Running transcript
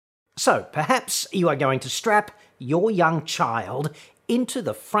So perhaps you are going to strap your young child into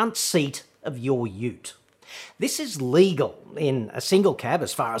the front seat of your ute. This is legal in a single cab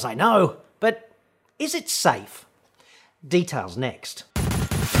as far as I know, but is it safe? Details next.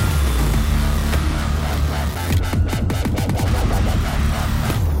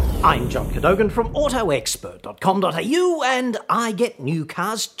 I'm John Cadogan from AutoExpert.com.au and I get new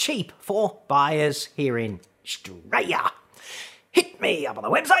cars cheap for buyers here in Australia. Hit me up on the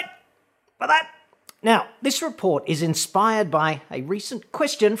website for that. Now, this report is inspired by a recent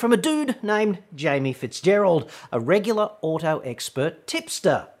question from a dude named Jamie Fitzgerald, a regular auto expert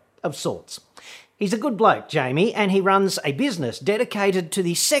tipster of sorts. He's a good bloke, Jamie, and he runs a business dedicated to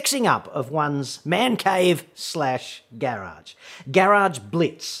the sexing up of one's man cave / garage.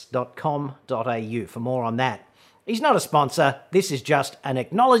 GarageBlitz.com.au for more on that. He's not a sponsor, this is just an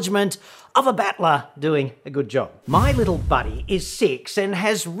acknowledgement of a battler doing a good job. My little buddy is 6 and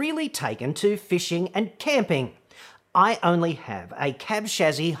has really taken to fishing and camping. I only have a cab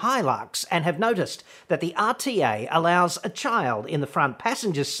chassis Hilux and have noticed that the RTA allows a child in the front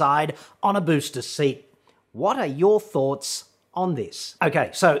passenger side on a booster seat. What are your thoughts on this? Okay,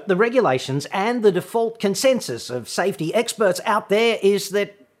 so the regulations and the default consensus of safety experts out there is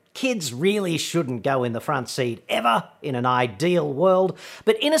that kids really shouldn't go in the front seat ever in an ideal world,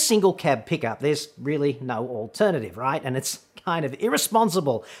 but in a single cab pickup there's really no alternative, right? And it's kind of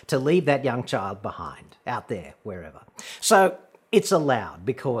irresponsible to leave that young child behind, out there, wherever. So it's allowed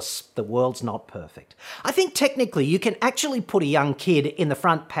because the world's not perfect. I think technically you can actually put a young kid in the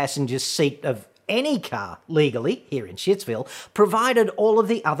front passenger seat of any car legally here in Shitsville, provided all of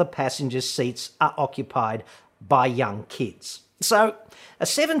the other passenger seats are occupied by young kids. So a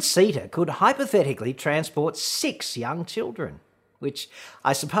 7-seater could hypothetically transport 6 young children, which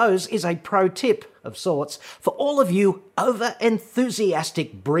I suppose is a pro tip of sorts for all of you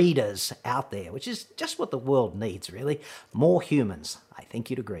over-enthusiastic breeders out there, which is just what the world needs, really. More humans, I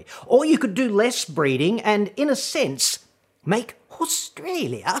think you'd agree. Or you could do less breeding and, in a sense, make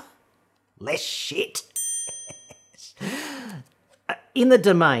Australia less shit. In the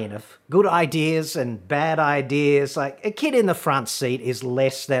domain of good ideas and bad ideas, like a kid in the front seat is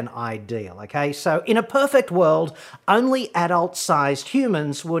less than ideal, okay? So in a perfect world, only adult-sized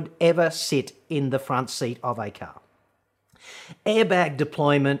humans would ever sit in the front seat of a car. Airbag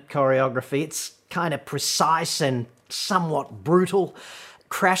deployment choreography, it's kind of precise and somewhat brutal.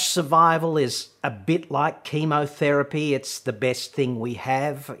 Crash survival is a bit like chemotherapy. It's the best thing we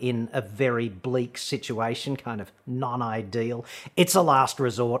have in a very bleak situation, kind of non-ideal. It's a last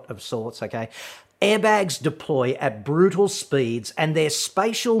resort of sorts, okay? Airbags deploy at brutal speeds and their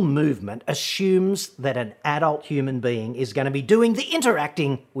spatial movement assumes that an adult human being is going to be doing the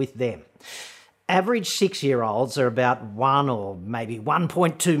interacting with them. Average 6-year-olds are about 1 or maybe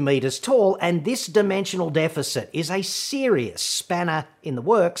 1.2 metres tall, and this dimensional deficit is a serious spanner in the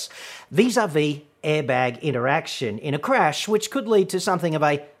works vis-a-vis airbag interaction in a crash, which could lead to something of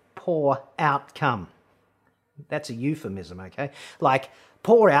a poor outcome. That's a euphemism, okay? Like,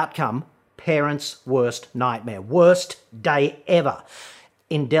 poor outcome, parents' worst nightmare, worst day ever.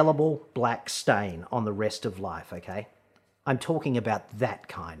 Indelible black stain on the rest of life, okay? I'm talking about that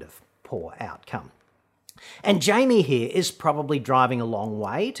kind of poor outcome. And Jamie here is probably driving a long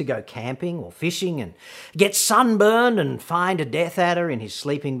way to go camping or fishing and get sunburned and find a death adder in his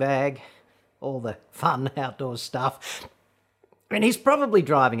sleeping bag. All the fun outdoor stuff. And he's probably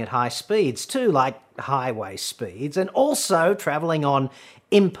driving at high speeds too, like highway speeds, and also travelling on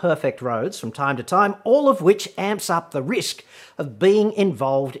imperfect roads from time to time, all of which amps up the risk of being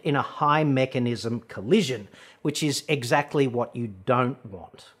involved in a high mechanism collision, which is exactly what you don't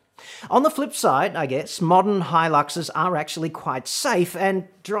want. On the flip side, I guess, modern Hiluxes are actually quite safe and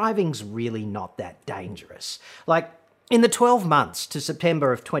driving's really not that dangerous. Like, in the 12 months to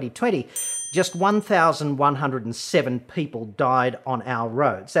September of 2020, just 1,107 people died on our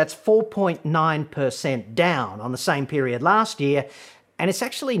roads. That's 4.9% down on the same period last year, and it's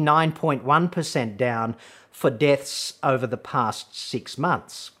actually 9.1% down for deaths over the past 6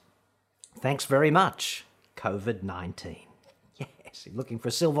 months. Thanks very much, COVID-19. Yes, you're looking for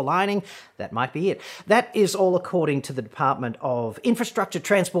a silver lining? That might be it. That is all according to the Department of Infrastructure,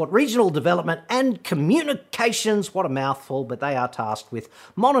 Transport, Regional Development and Communications. What a mouthful, but they are tasked with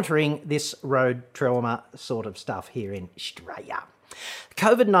monitoring this road trauma sort of stuff here in Australia.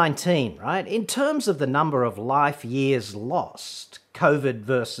 COVID-19, right? In terms of the number of life years lost, COVID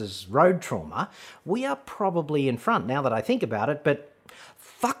versus road trauma, we are probably in front now that I think about it, but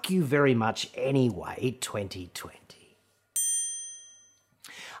fuck you very much anyway, 2020.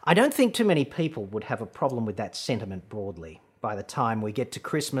 I don't think too many people would have a problem with that sentiment broadly. By the time we get to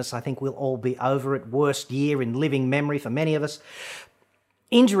Christmas, I think we'll all be over it. Worst year in living memory for many of us.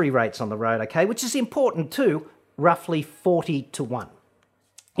 Injury rates on the road, okay, which is important too, roughly 40 to 1.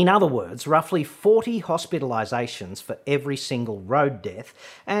 In other words, roughly 40 hospitalisations for every single road death,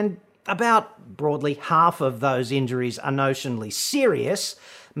 and about broadly half of those injuries are notionally serious,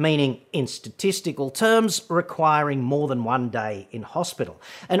 meaning in statistical terms requiring more than 1 day in hospital.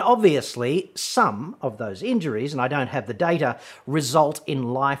 And obviously some of those injuries, and I don't have the data, result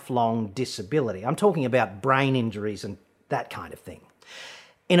in lifelong disability. I'm talking about brain injuries and that kind of thing.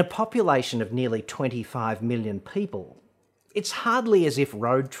 In a population of nearly 25 million people, it's hardly as if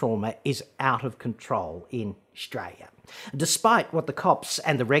road trauma is out of control in Australia. Despite what the cops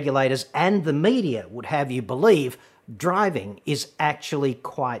and the regulators and the media would have you believe, driving is actually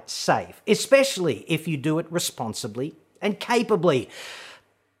quite safe, especially if you do it responsibly and capably.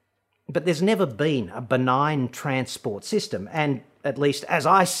 But there's never been a benign transport system, and at least as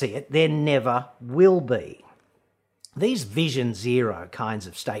I see it, there never will be. These Vision Zero kinds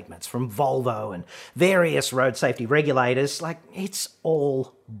of statements from Volvo and various road safety regulators, it's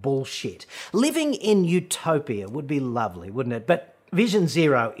all bullshit. Living in utopia would be lovely, wouldn't it? But Vision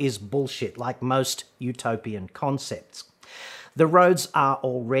Zero is bullshit, like most utopian concepts. The roads are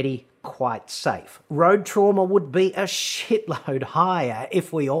already quite safe. Road trauma would be a shitload higher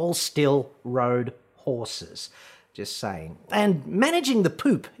if we all still rode horses. Just saying. And managing the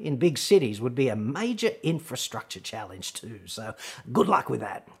poop in big cities would be a major infrastructure challenge too, so good luck with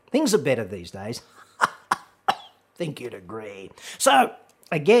that. Things are better these days. Think you'd agree. So,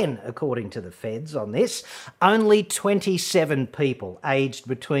 again, according to the feds on this, only 27 people aged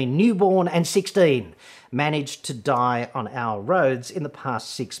between newborn and 16 managed to die on our roads in the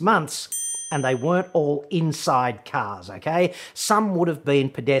past 6 months. And they weren't all inside cars, okay? Some would have been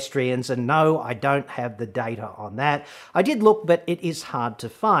pedestrians, and no, I don't have the data on that. I did look, but it is hard to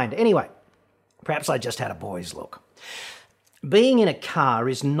find. Anyway, perhaps I just had a boy's look. Being in a car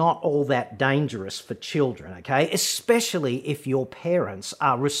is not all that dangerous for children, okay? Especially if your parents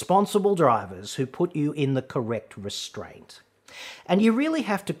are responsible drivers who put you in the correct restraint. And you really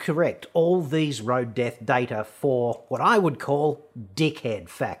have to correct all these road death data for what I would call dickhead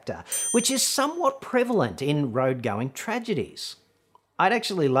factor, which is somewhat prevalent in road-going tragedies. I'd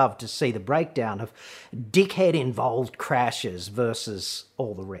actually love to see the breakdown of dickhead-involved crashes versus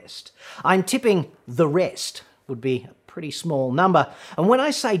all the rest. I'm tipping the rest would be a pretty small number. And when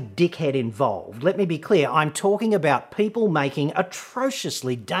I say dickhead involved, let me be clear, I'm talking about people making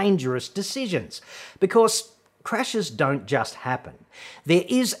atrociously dangerous decisions. Because crashes don't just happen. There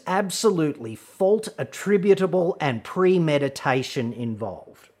is absolutely fault attributable and premeditation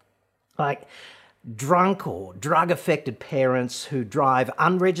involved. Like drunk or drug-affected parents who drive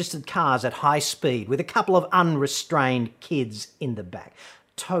unregistered cars at high speed with a couple of unrestrained kids in the back.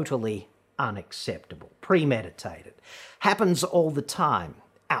 Totally unacceptable. Premeditated. Happens all the time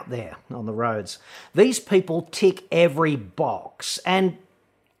out there on the roads. These people tick every box, and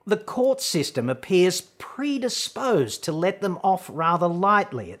the court system appears predisposed to let them off rather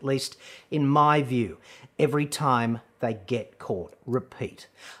lightly, at least in my view, every time they get caught. Repeat.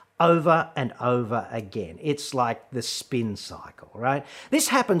 Over and over again. It's like the spin cycle, right? This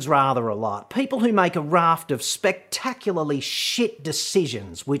happens rather a lot. People who make a raft of spectacularly shit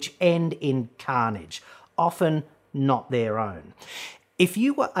decisions which end in carnage, often not their own. If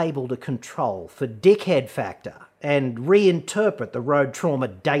you were able to control for dickhead factor and reinterpret the road trauma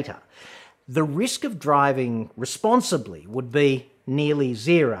data, the risk of driving responsibly would be nearly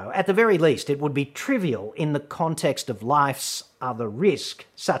zero. At the very least, it would be trivial in the context of life's other risk,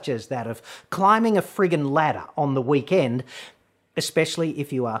 such as that of climbing a friggin' ladder on the weekend, especially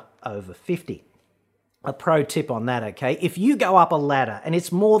if you are over 50. A pro tip on that, okay? If you go up a ladder and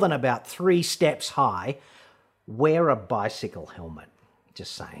it's more than about 3 steps high, wear a bicycle helmet.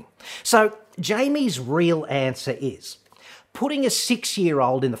 Just saying. So Jamie's real answer is, putting a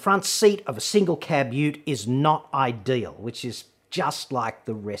 6-year-old in the front seat of a single cab ute is not ideal, which is just like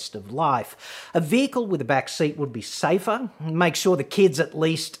the rest of life. A vehicle with a back seat would be safer. Make sure the kid's at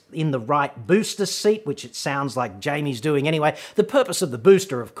least in the right booster seat, which it sounds like Jamie's doing anyway. The purpose of the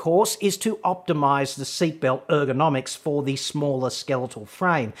booster, of course, is to optimise the seatbelt ergonomics for the smaller skeletal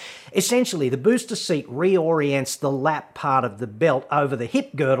frame. Essentially, the booster seat reorients the lap part of the belt over the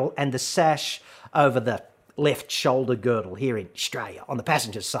hip girdle and the sash over the left shoulder girdle here in Australia on the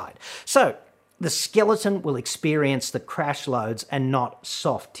passenger side. So the skeleton will experience the crash loads and not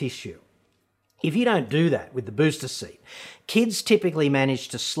soft tissue. If you don't do that with the booster seat, kids typically manage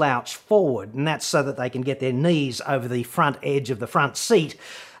to slouch forward, and that's so that they can get their knees over the front edge of the front seat,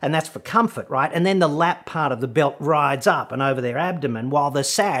 and that's for comfort, right? And then the lap part of the belt rides up and over their abdomen, while the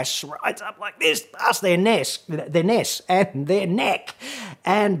sash rides up like this past their nest and their neck.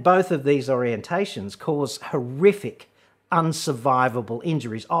 And both of these orientations cause horrific, unsurvivable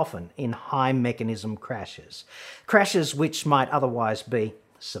injuries, often in high mechanism crashes. Crashes which might otherwise be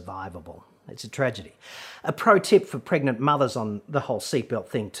survivable. It's a tragedy. A pro tip for pregnant mothers on the whole seatbelt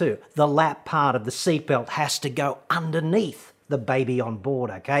thing too. The lap part of the seatbelt has to go underneath the baby on board,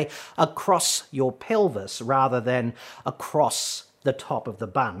 okay? Across your pelvis rather than across the top of the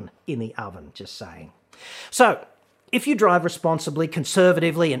bun in the oven, just saying. So, if you drive responsibly,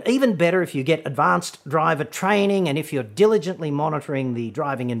 conservatively, and even better if you get advanced driver training and if you're diligently monitoring the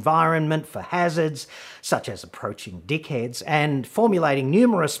driving environment for hazards, such as approaching dickheads, and formulating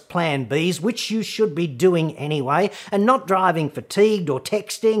numerous plan Bs, which you should be doing anyway, and not driving fatigued or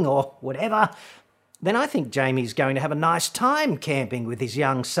texting or whatever, then I think Jamie's going to have a nice time camping with his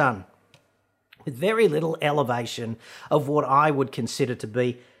young son, with very little elevation of what I would consider to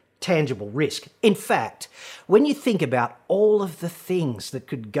be tangible risk. In fact, when you think about all of the things that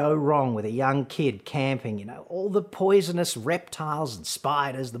could go wrong with a young kid camping, you know, all the poisonous reptiles and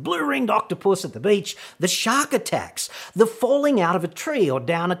spiders, the blue-ringed octopus at the beach, the shark attacks, the falling out of a tree or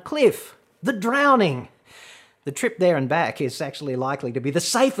down a cliff, the drowning, the trip there and back is actually likely to be the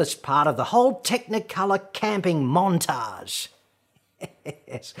safest part of the whole Technicolor camping montage.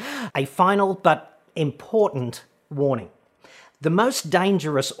 Yes. A final but important warning. The most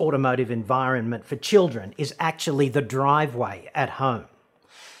dangerous automotive environment for children is actually the driveway at home.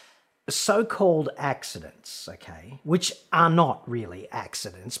 So-called accidents, okay, which are not really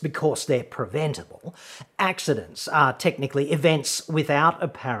accidents because they're preventable. Accidents are technically events without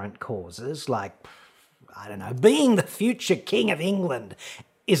apparent causes, like, I don't know, being the future King of England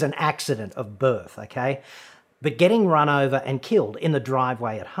is an accident of birth, okay? But getting run over and killed in the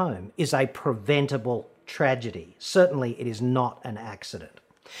driveway at home is a preventable tragedy. Certainly it is not an accident.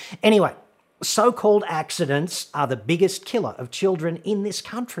 Anyway, so-called accidents are the biggest killer of children in this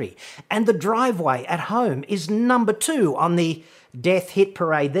country, and the driveway at home is number 2 on the death hit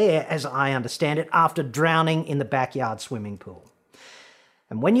parade there, as I understand it, after drowning in the backyard swimming pool.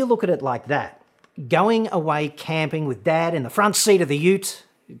 And when you look at it like that, going away camping with Dad in the front seat of the ute,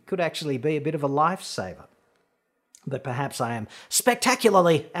 it could actually be a bit of a lifesaver. But perhaps I am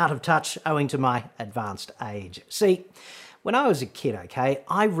spectacularly out of touch owing to my advanced age. See, when I was a kid, okay,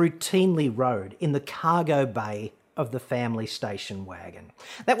 I routinely rode in the cargo bay of the family station wagon.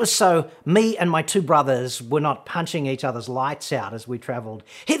 That was so me and my 2 brothers were not punching each other's lights out as we travelled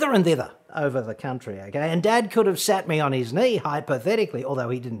hither and thither over the country, okay? And Dad could have sat me on his knee, hypothetically, although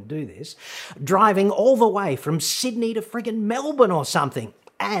he didn't do this, driving all the way from Sydney to friggin' Melbourne or something.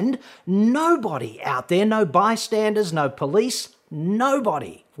 And nobody out there, no bystanders, no police,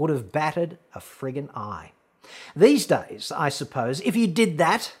 nobody would have batted a friggin' eye. These days, I suppose, if you did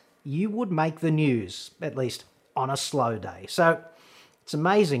that, you would make the news, at least on a slow day. So it's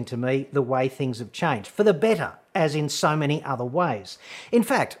amazing to me the way things have changed, for the better, as in so many other ways. In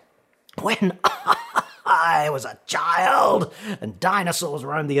fact, when I was a child and dinosaurs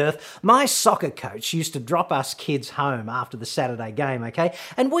roamed the earth, my soccer coach used to drop us kids home after the Saturday game, okay?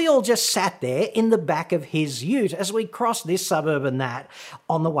 And we all just sat there in the back of his ute as we crossed this suburb and that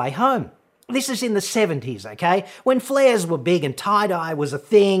on the way home. This is in the 70s, okay? When flares were big and tie-dye was a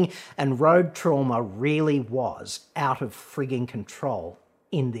thing and road trauma really was out of frigging control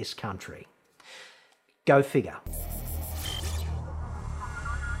in this country. Go figure.